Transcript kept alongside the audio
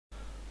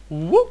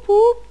Woop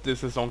Woop!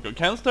 This is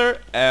Onkelkenster,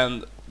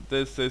 and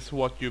this is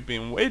what you've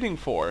been waiting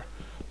for.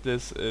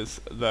 This is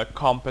the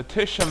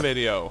competition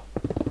video.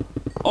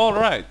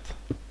 Alright,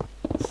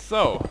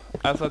 so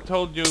as I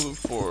told you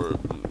for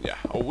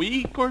a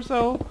week or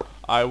so,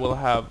 I will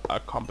have a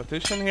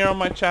competition here on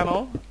my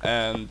channel,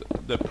 and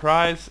the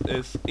prize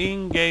is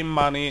in-game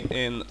money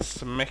in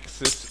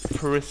smexy's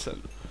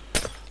prison.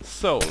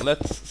 So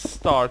let's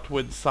start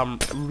with some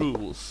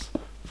rules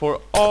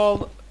for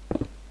all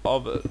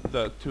of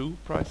the two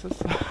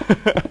prizes.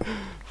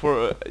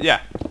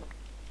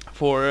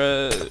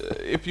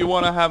 If you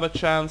want to have a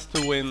chance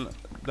to win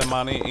the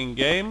money in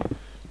game,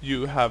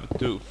 you have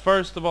to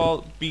first of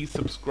all be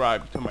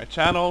subscribed to my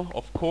channel,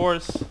 of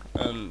course,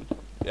 and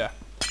yeah,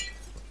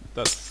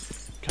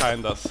 that's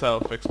kinda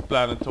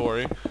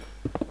self-explanatory.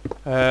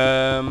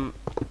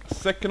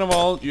 Second of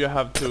all, you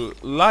have to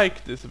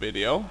like this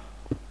video,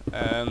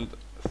 and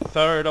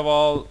third of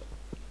all,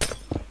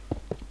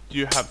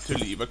 you have to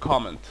leave a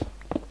comment.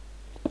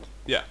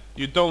 Yeah,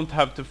 you don't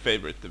have to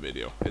favorite the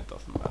video, it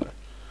doesn't matter.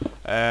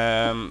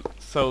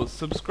 So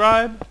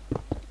subscribe,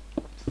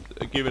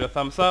 give it a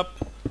thumbs up,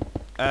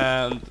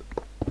 and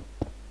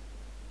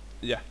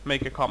yeah,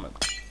 make a comment.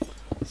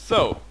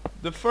 So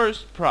the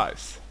first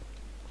prize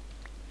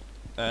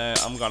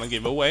I'm gonna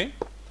give away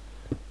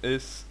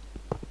is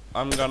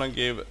I'm gonna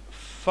give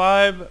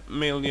 5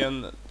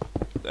 million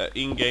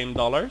in-game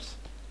dollars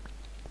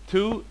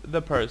to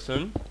the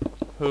person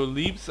who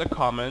leaves a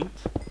comment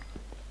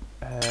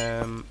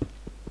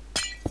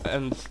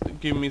and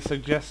give me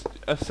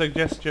a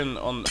suggestion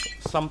on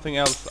something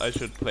else I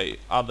should play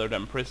other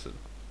than prison.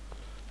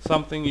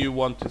 Something you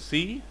want to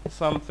see,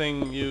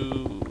 something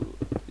you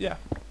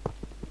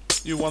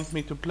want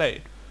me to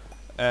play.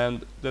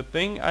 And the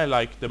thing I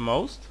like the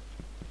most,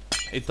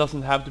 it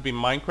doesn't have to be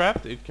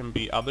Minecraft, it can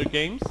be other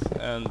games,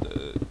 and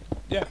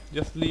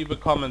just leave a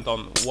comment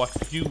on what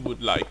you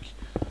would like.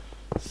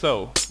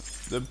 So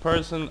the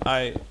person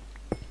I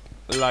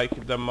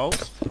like the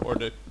most, or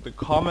the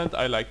comment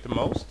I like the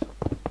most,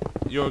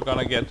 you're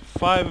gonna get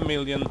 $5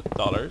 million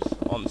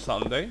on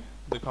Sunday.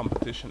 The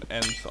competition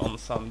ends on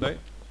Sunday.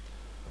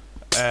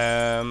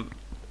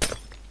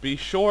 Be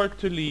sure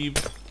to leave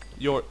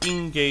your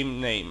in-game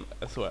name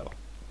as well.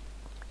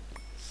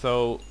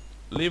 So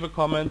leave a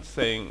comment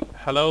saying,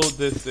 hello,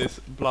 this is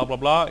blah blah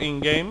blah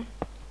in-game,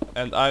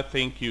 and I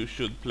think you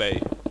should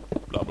play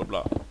blah blah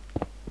blah.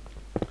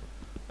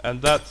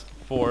 And that's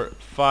for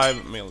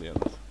 5 million.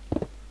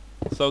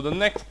 So the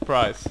next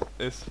prize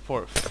is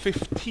for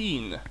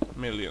 15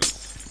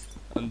 millions,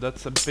 and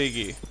that's a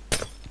biggie.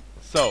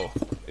 So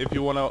if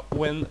you wanna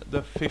win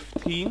the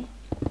 15,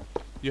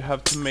 you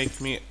have to make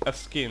me a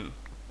skin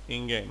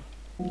in game.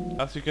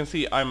 As you can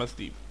see, I'm a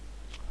Steve.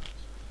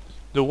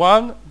 The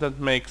one that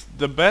makes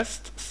the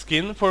best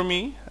skin for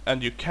me,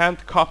 and you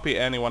can't copy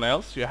anyone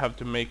else, you have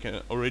to make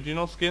an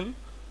original skin.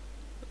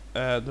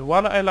 The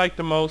one I like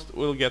the most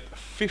will get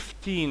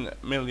 $15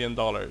 million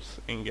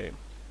in game.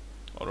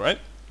 Alright?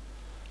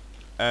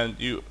 And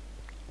you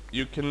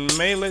can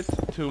mail it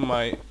to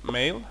my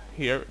mail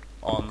here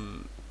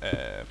on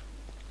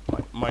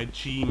my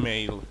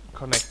Gmail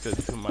connected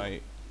to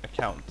my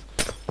account.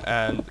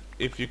 And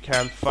if you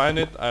can't find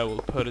it, I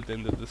will put it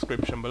in the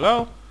description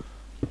below.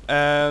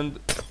 And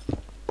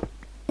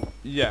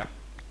yeah,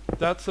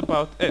 that's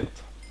about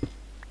it.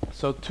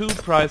 So 2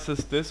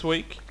 prizes this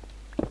week.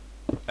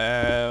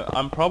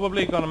 I'm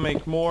probably gonna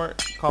make more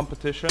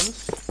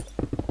competitions,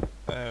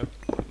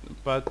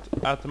 but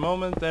at the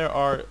moment there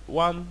are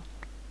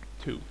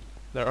 2.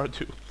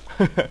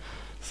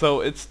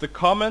 So it's the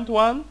comment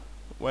one,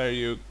 where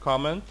you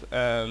comment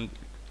and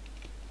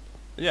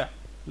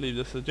leave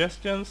the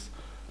suggestions,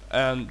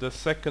 and the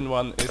second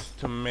one is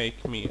to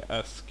make me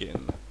a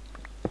skin.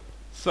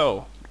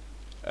 So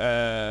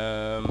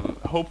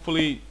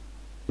hopefully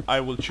I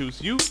will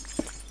choose you,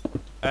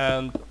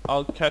 and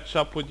I'll catch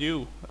up with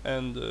you,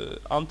 and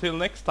until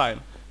next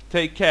time,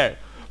 take care.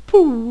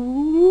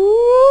 Pooh.